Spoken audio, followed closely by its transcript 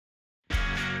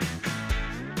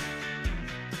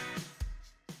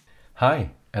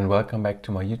Hi, and welcome back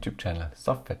to my YouTube channel,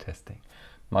 Software Testing.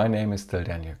 My name is still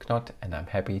Daniel Knott, and I'm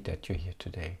happy that you're here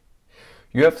today.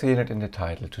 You have seen it in the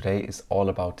title. Today is all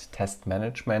about test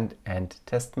management and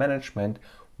test management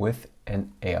with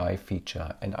an AI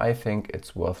feature, and I think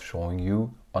it's worth showing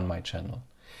you on my channel.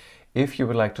 If you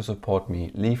would like to support me,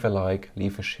 leave a like,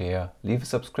 leave a share, leave a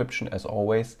subscription as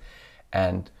always,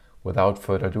 and without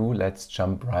further ado, let's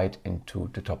jump right into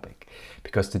the topic.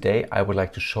 Because today I would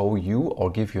like to show you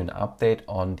or give you an update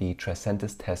on the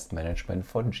Tricentis Test Management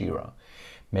for JIRA.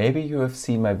 Maybe you have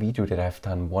seen my video that I've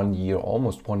done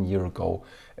almost one year ago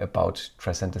about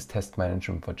Tricentis Test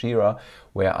Management for JIRA,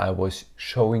 where I was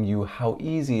showing you how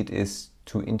easy it is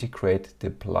to integrate the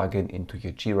plugin into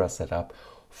your JIRA setup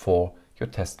for your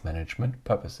test management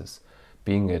purposes,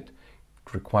 being it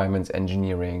requirements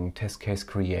engineering, test case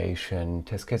creation,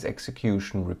 test case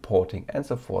execution, reporting, and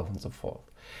so forth and so forth.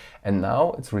 And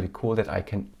now it's really cool that I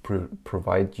can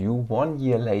provide you 1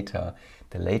 year later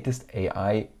the latest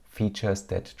AI features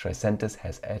that Tricentis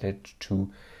has added to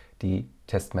the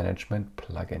test management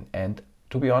plugin. And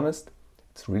to be honest,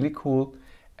 it's really cool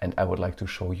and I would like to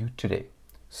show you today.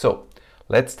 So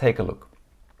let's take a look.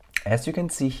 As you can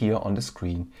see here on the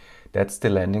screen, that's the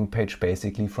landing page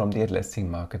basically from the Atlassian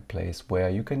Marketplace, where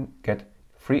you can get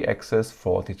free access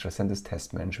for the Tricentis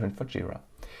Test Management for JIRA.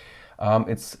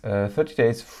 It's 30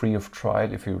 days free of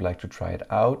trial if you would like to try it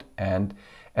out. And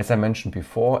as I mentioned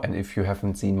before, and if you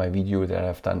haven't seen my video that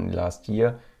I've done last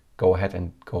year, go ahead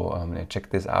and go and check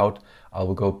this out. I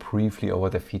will go briefly over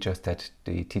the features that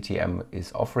the TTM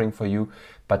is offering for you,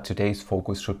 but today's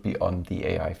focus should be on the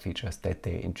AI features that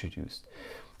they introduced.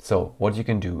 So what you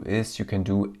can do is you can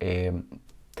do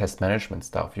test management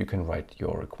stuff. You can write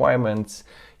your requirements,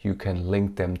 you can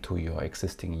link them to your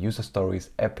existing user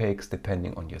stories, epics,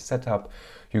 depending on your setup.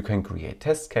 You can create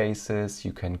test cases,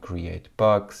 you can create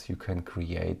bugs, you can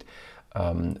create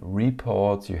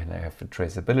reports, you can have a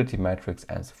traceability metrics,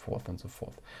 and so forth and so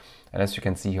forth. And as you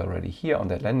can see already here on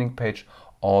that landing page,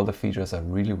 all the features are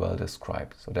really well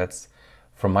described. So that's,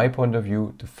 from my point of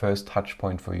view, the first touch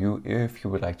point for you if you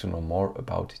would like to know more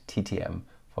about TTM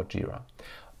for JIRA.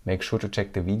 Make sure to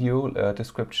check the video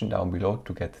description down below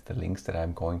to get the links that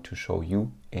I'm going to show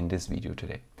you in this video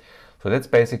today. So that's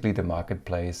basically the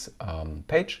marketplace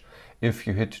page. If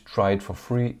you hit try it for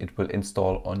free, it will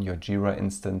install on your JIRA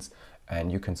instance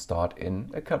and you can start in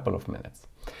a couple of minutes.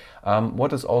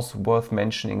 What is also worth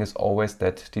mentioning is always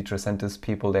that the Tricentis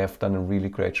people, they have done a really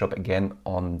great job again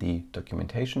on the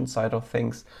documentation side of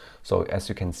things. So as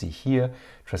you can see here,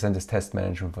 Tricentis Test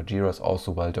Management for JIRA is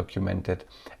also well documented,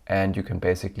 and you can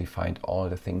basically find all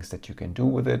the things that you can do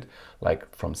with it,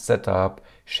 like from setup,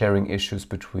 sharing issues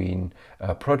between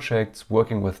projects,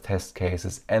 working with test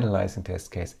cases, analyzing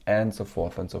test case, and so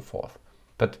forth and so forth.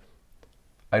 But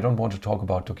I don't want to talk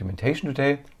about documentation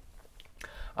today.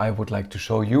 I would like to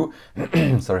show you,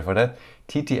 sorry for that,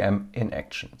 TTM in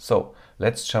action. So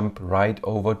let's jump right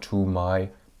over to my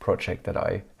project that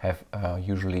I have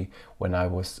usually when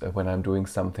I'm doing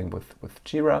something with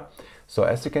JIRA. So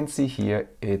as you can see here,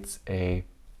 it's a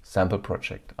sample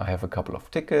project. I have a couple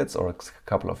of tickets or a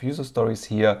couple of user stories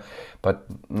here, but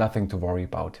nothing to worry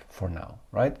about for now,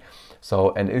 right?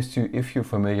 So, and if you're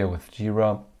familiar with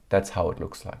JIRA, that's how it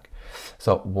looks like.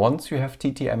 So once you have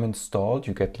TTM installed,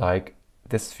 you get like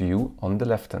this view on the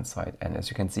left hand side, and as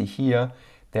you can see here,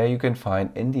 there you can find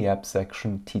in the app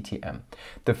section TTM.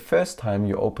 The first time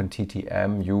you open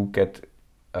TTM, you get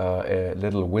a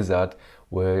little wizard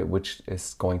which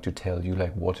is going to tell you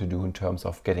like what to do in terms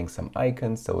of getting some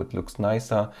icons so it looks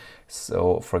nicer.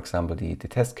 So for example, the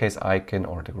test case icon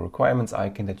or the requirements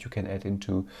icon that you can add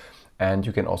into, and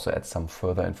you can also add some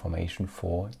further information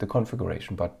for the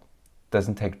configuration, but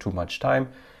doesn't take too much time,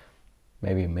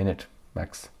 maybe a minute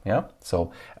max. Yeah.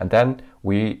 So, and then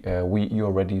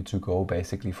you're ready to go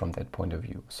basically from that point of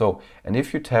view. So, and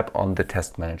if you tap on the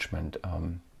test management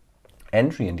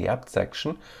entry in the app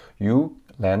section, you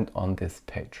land on this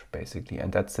page basically,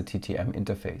 and that's the TTM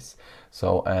interface.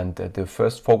 So, and the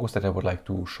first focus that I would like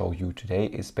to show you today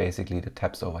is basically the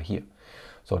tabs over here.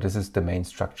 So this is the main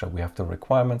structure. We have the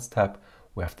requirements tab,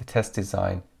 we have the test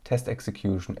design, test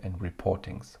execution, and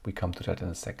reportings. We come to that in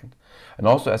a second. And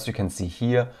also, as you can see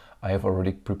here, I have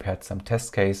already prepared some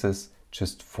test cases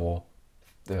just for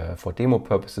demo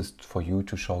purposes for you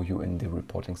to show you in the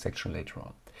reporting section later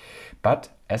on. But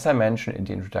as I mentioned in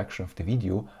the introduction of the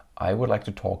video, I would like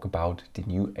to talk about the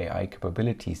new AI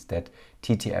capabilities that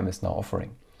TTM is now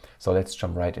offering. So let's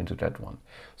jump right into that one.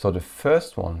 So the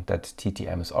first one that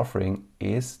TTM is offering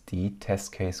is the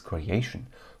test case creation.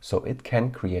 So it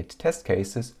can create test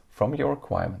cases from your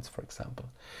requirements, for example.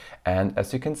 And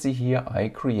as you can see here, I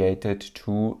created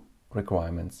two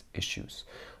requirements issues.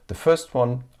 The first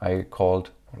one I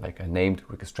named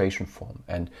registration form.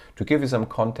 And to give you some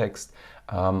context,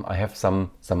 I have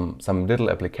some little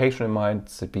application in mind.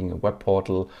 So being a web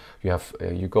portal,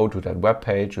 you go to that web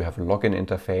page, you have a login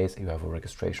interface, you have a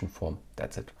registration form.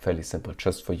 That's it. Fairly simple,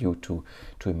 just for you to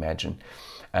imagine.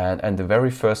 And the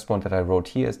very first one that I wrote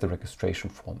here is the registration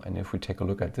form. And if we take a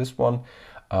look at this one,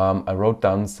 I wrote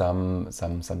down some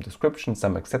description,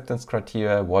 some acceptance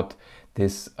criteria, what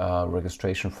this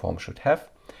registration form should have.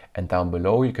 And down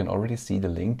below, you can already see the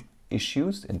linked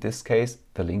issues, in this case,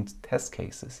 the linked test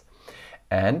cases.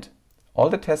 And all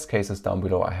the test cases down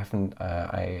below,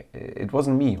 it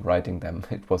wasn't me writing them,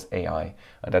 it was AI.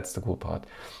 That's the cool part.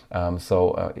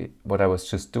 What I was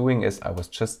just doing is I was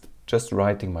just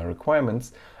writing my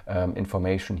requirements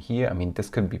information here. I mean, this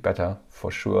could be better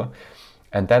for sure.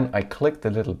 And then I clicked the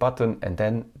little button and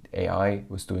then AI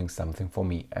was doing something for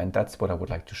me. And that's what I would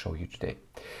like to show you today.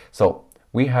 So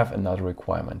we have another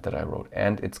requirement that I wrote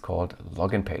and it's called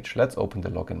login page. Let's open the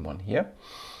login one here.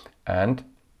 And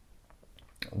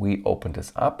we open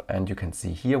this up and you can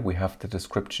see here we have the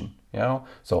description.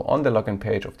 So on the login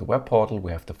page of the web portal,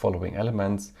 we have the following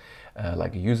elements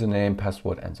like a username,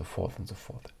 password, and so forth and so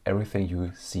forth. Everything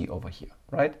you see over here,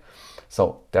 right?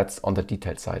 So that's on the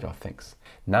detailed side of things.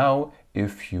 Now,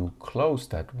 if you close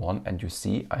that one and you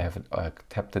see I have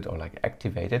tapped it or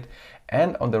activated,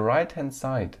 and on the right hand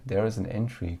side there is an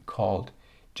entry called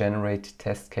generate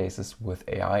test cases with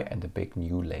AI and a big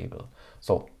new label.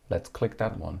 So let's click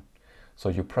that one. So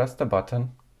you press the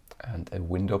button and a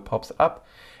window pops up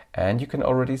and you can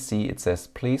already see it says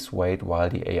please wait while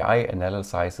the AI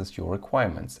analyzes your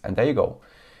requirements. And there you go.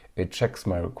 It checks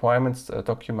my requirements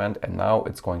document and now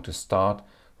it's going to start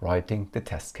writing the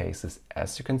test cases.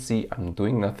 As you can see, I'm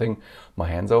doing nothing. My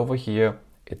hands are over here.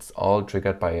 It's all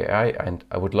triggered by AI and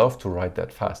I would love to write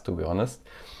that fast, to be honest.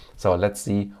 So let's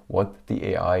see what the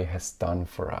AI has done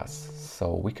for us.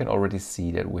 So we can already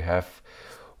see that we have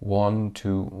 5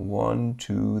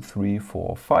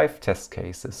 test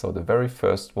cases. So the very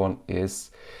first one is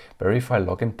verify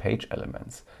login page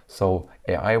elements. So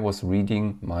AI was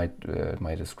reading my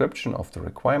description of the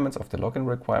requirements, of the login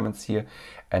requirements here,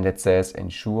 and it says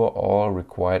ensure all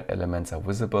required elements are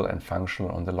visible and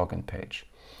functional on the login page.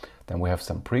 Then we have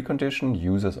some precondition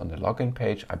users on the login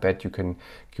page. I bet you can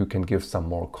give some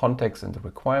more context in the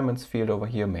requirements field over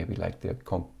here, maybe like the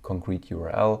concrete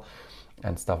URL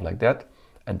and stuff like that.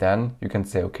 And then you can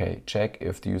say, okay, check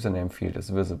if the username field is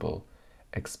visible.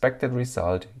 Expected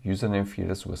result, username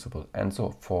field is visible, and so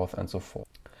forth and so forth.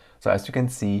 So as you can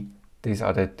see, these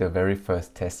are the very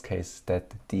first test cases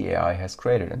that the AI has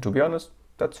created. And to be honest,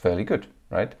 that's fairly good,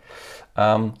 right?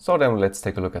 So then let's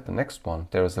take a look at the next one.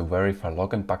 There is a verify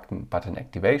login button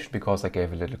activation because I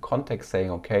gave a little context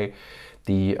saying, okay,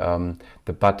 the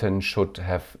button should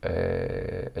have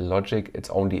a logic. It's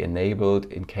only enabled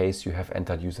in case you have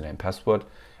entered username and password.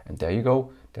 And there you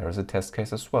go. There is a test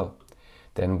case as well.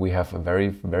 Then we have a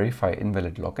verify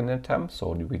invalid login attempt.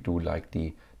 So we do like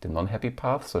the non-happy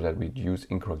path so that we use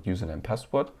incorrect username and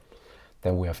password.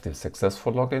 Then we have the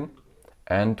successful login.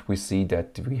 And we see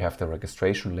that we have the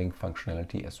registration link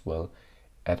functionality as well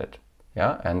added.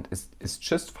 Yeah, and it's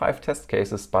just 5 test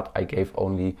cases, but I gave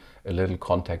only a little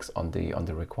context on the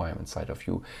requirement side of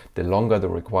you. The longer the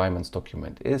requirements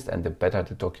document is and the better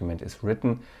the document is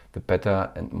written, the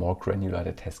better and more granular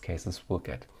the test cases will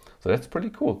get. So that's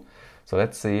pretty cool. So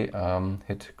let's see,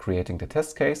 hit creating the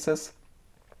test cases.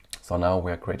 So now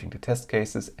we are creating the test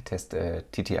cases.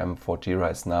 TTM for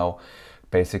JIRA is now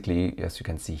basically, as you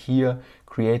can see here,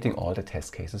 creating all the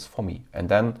test cases for me. And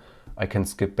then I can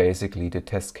skip basically the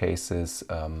test cases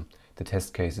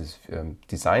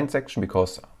design section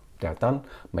because they're done.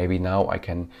 Maybe now I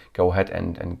can go ahead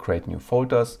and create new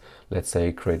folders. Let's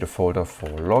say create a folder for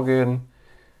login,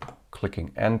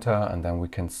 clicking enter, and then we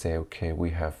can say, okay, we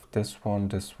have this one,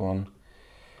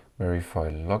 verify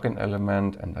login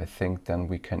element, and I think then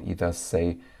we can either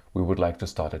say we would like to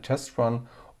start a test run,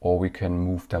 or we can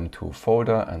move them to a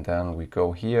folder, and then we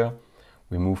go here,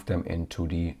 we move them into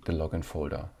the login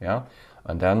folder, yeah,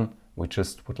 and then we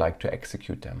just would like to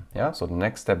execute them, yeah. So the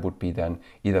next step would be then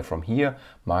either from here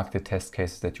mark the test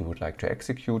cases that you would like to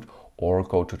execute, or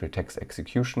go to the text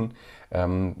execution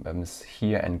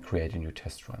here and create a new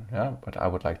test run, yeah. But I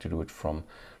would like to do it from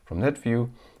that view.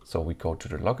 So we go to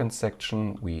the login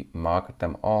section, we mark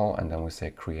them all, and then we say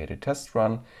create a test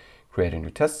run. Create a new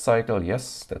test cycle.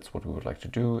 Yes, that's what we would like to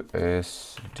do.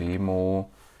 Is demo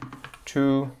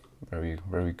 2. Very,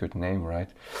 very good name, right?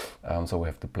 So we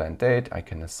have the planned date. I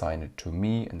can assign it to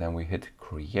me, and then we hit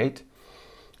create.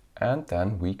 And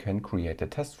then we can create a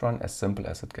test run as simple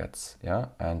as it gets. Yeah,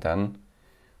 and then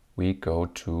we go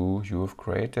to you've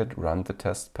created, run the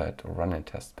test pad or run in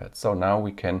test pad. So now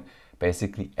we can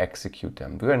basically execute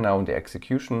them. We are now in the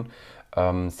execution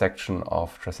section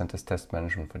of Tricentis Test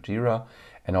Management for JIRA.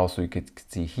 And also you can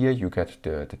see here, you get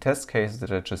the test cases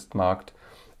that I just marked.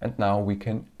 And now we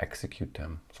can execute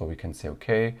them. So we can say,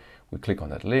 okay, we click on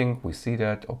that link, we see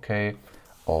that, okay,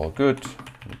 all good.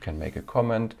 We can make a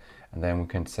comment and then we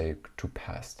can say to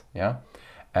passed, yeah?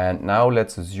 And now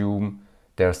let's assume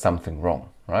there's something wrong,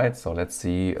 right? So let's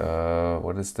see,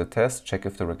 what is the test? Check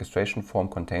if the registration form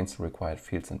contains the required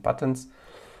fields and buttons.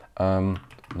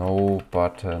 No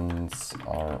buttons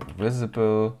are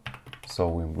visible. So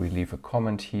we leave a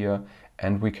comment here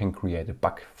and we can create a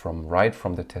bug right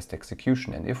from the test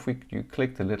execution. And if you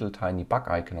click the little tiny bug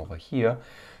icon over here,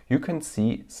 you can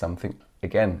see something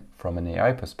again from an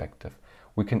AI perspective.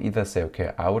 We can either say,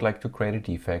 okay, I would like to create a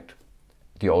defect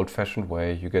the old-fashioned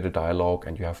way. You get a dialog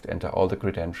and you have to enter all the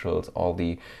credentials, all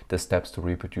the steps to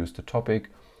reproduce the topic.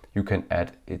 You can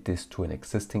add this to an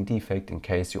existing defect in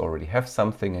case you already have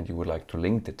something and you would like to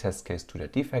link the test case to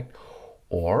that defect.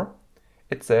 Or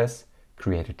it says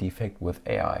create a defect with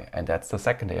AI. And that's the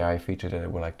second AI feature that I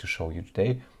would like to show you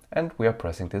today. And we are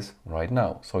pressing this right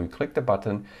now. So you click the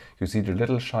button, you see the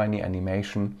little shiny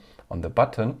animation on the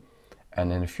button.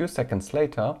 And then a few seconds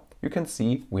later, you can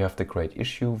see we have the create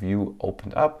issue view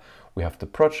opened up. We have the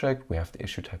project, we have the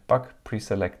issue type bug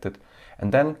pre-selected,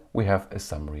 and then we have a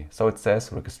summary. So it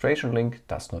says registration link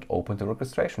does not open the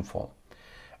registration form.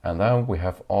 And then we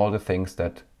have all the things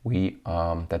that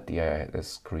that the AI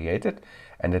has created.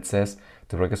 And it says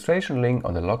the registration link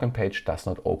on the login page does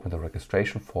not open the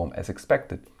registration form as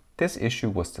expected. This issue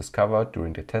was discovered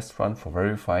during the test run for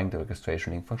verifying the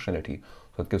registration link functionality.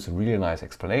 So it gives a really nice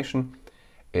explanation.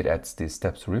 It adds these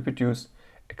steps to reproduce,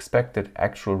 expected,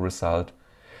 actual result,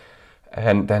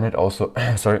 and then it also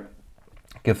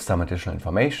gives some additional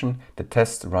information. The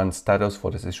test run status for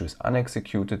this issue is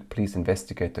unexecuted. Please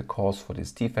investigate the cause for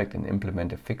this defect and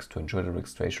implement a fix to ensure the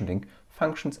registration link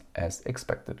functions as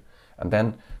expected. And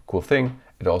then, cool thing,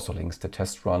 it also links the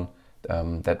test run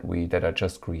that I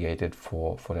just created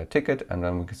for that ticket. And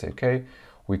then we can say, okay,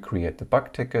 we create the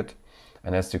bug ticket.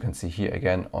 And as you can see here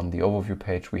again on the overview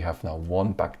page, we have now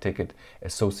one bug ticket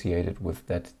associated with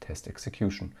that test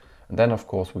execution. And then of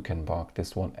course we can mark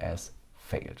this one as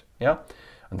failed. Yeah.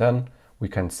 And then we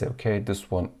can say, okay, this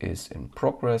one is in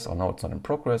progress, or no, it's not in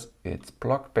progress. It's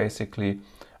blocked basically.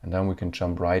 And then we can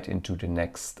jump right into the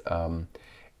next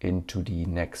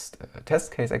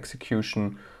test case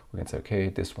execution. We can say, okay,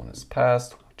 this one is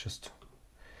passed. Just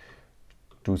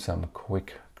do some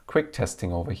quick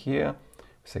testing over here.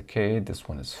 Say, okay, this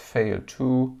one is failed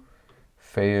too,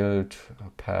 failed,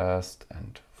 passed,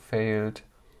 and failed.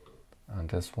 And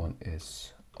this one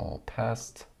is all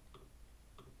passed.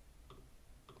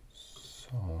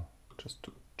 So just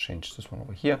to change this one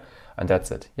over here, and that's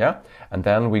it, yeah? And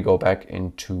then we go back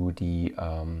into the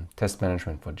test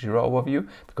management for JIRA overview,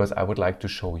 because I would like to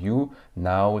show you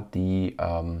now the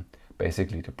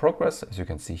basically the progress. As you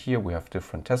can see here, we have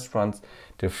different test runs,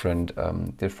 different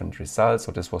results.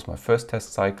 So this was my first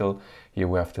test cycle. Here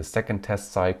we have the second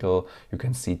test cycle. You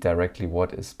can see directly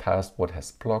what is passed, what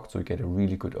has blocked. So you get a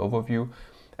really good overview.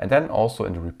 And then also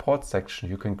in the report section,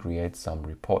 you can create some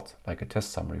reports, like a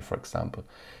test summary, for example.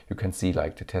 You can see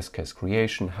like the test case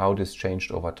creation, how this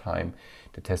changed over time,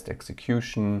 the test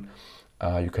execution.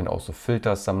 You can also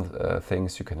filter some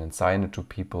things. You can assign it to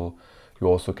people. You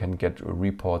also can get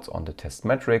reports on the test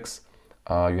metrics.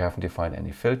 You haven't defined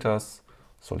any filters.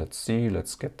 So let's see,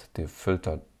 let's get the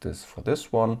filter for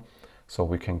this one. So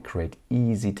we can create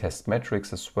easy test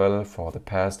metrics as well for the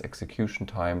past execution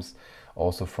times,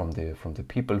 also from the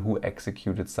people who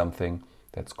executed something.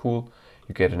 That's cool.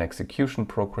 You get an execution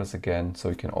progress again, so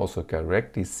you can also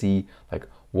directly see like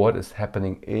what is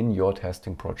happening in your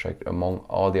testing project among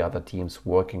all the other teams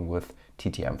working with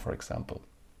TTM, for example.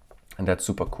 And that's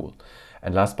super cool.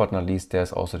 And last but not least,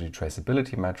 there's also the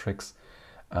traceability metrics.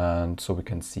 And so we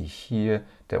can see here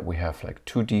that we have like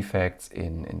 2 defects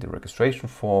in the registration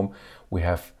form. We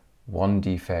have 1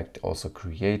 defect also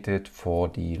created for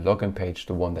the login page,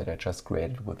 the one that I just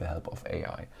created with the help of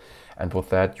AI. And with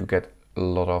that, you get a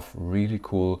lot of really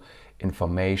cool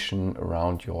information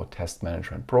around your test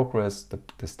management progress,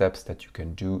 the steps that you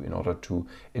can do in order to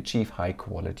achieve high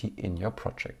quality in your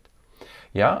project.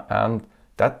 Yeah, and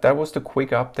that was the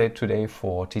quick update today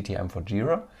for TTM for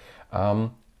JIRA.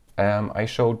 I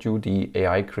showed you the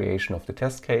AI creation of the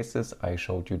test cases. I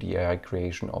showed you the AI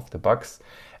creation of the bugs.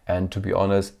 And to be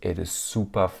honest, it is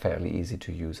fairly easy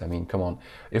to use. I mean, come on,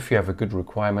 if you have a good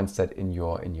requirement set in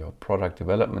your product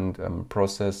development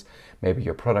process, maybe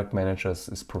your product manager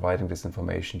is providing this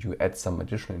information, you add some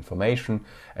additional information,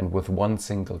 and with one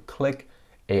single click,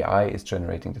 AI is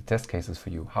generating the test cases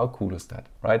for you. How cool is that,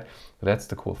 right? So that's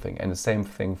the cool thing. And the same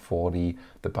thing for the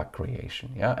bug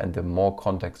creation, yeah? And the more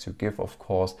context you give, of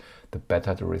course, the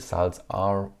better the results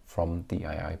are from the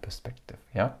AI perspective,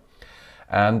 yeah?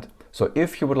 And so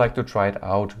if you would like to try it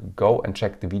out, go and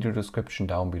check the video description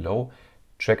down below.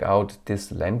 Check out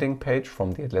this landing page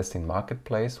from the Atlassian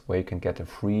Marketplace where you can get a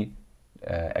free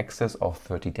access of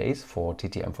 30 days for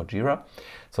TTM for JIRA.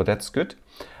 So that's good.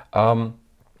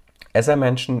 As I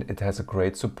mentioned, it has a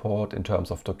great support in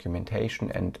terms of documentation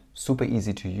and super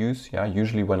easy to use. Yeah,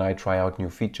 usually when I try out new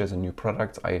features and new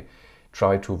products, I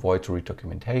try to avoid to read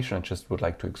documentation. I just would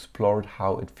like to explore it,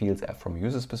 how it feels from a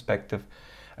user's perspective.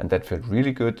 And that felt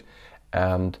really good.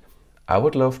 And I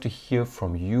would love to hear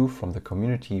from you, from the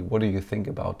community. What do you think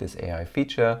about this AI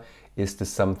feature? Is this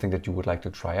something that you would like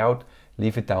to try out?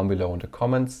 Leave it down below in the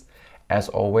comments. As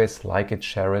always, like it,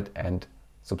 share it, and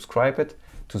subscribe it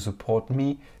to support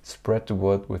me. Spread the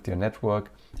word with your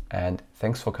network. And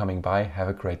thanks for coming by. Have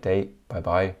a great day.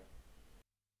 Bye-bye.